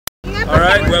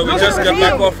Alright, well, we just got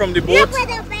back off from the boat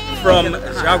from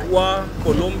Jaguar,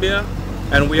 Colombia,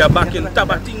 and we are back in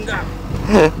Tabatinga,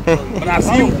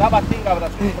 Brazil.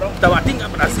 Tabatinga,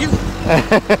 Brazil.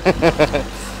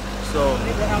 So,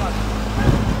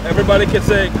 everybody can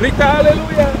say, grita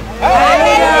hallelujah.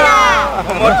 Hallelujah.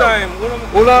 One more time.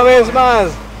 Una vez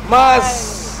más.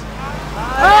 Más.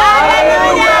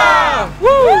 Hallelujah.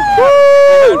 Woo.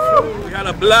 We had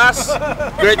a blast.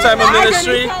 Great time of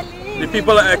ministry. The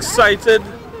people are excited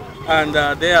and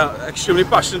they are extremely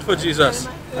passionate for Jesus,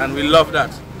 and we love that.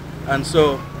 And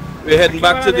so we're heading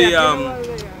back to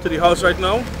the house right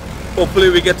now. Hopefully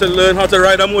we get to learn how to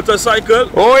ride a motorcycle.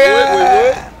 Oh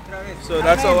yeah. So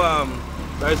that's our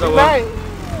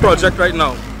project right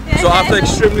now. So after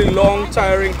extremely long,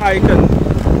 tiring hike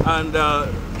and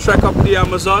trek up the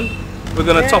Amazon, we're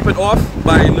gonna top it off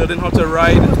by learning how to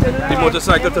ride the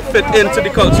motorcycle to fit into the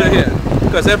culture here,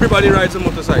 because everybody rides a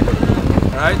motorcycle.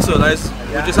 Alright, so we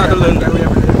just have to learn that.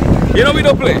 You know we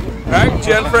don't play, right?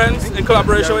 GN Friends in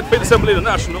collaboration with Faith Assembly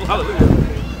International. Hallelujah.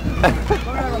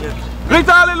 Great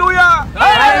hallelujah!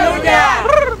 Hallelujah!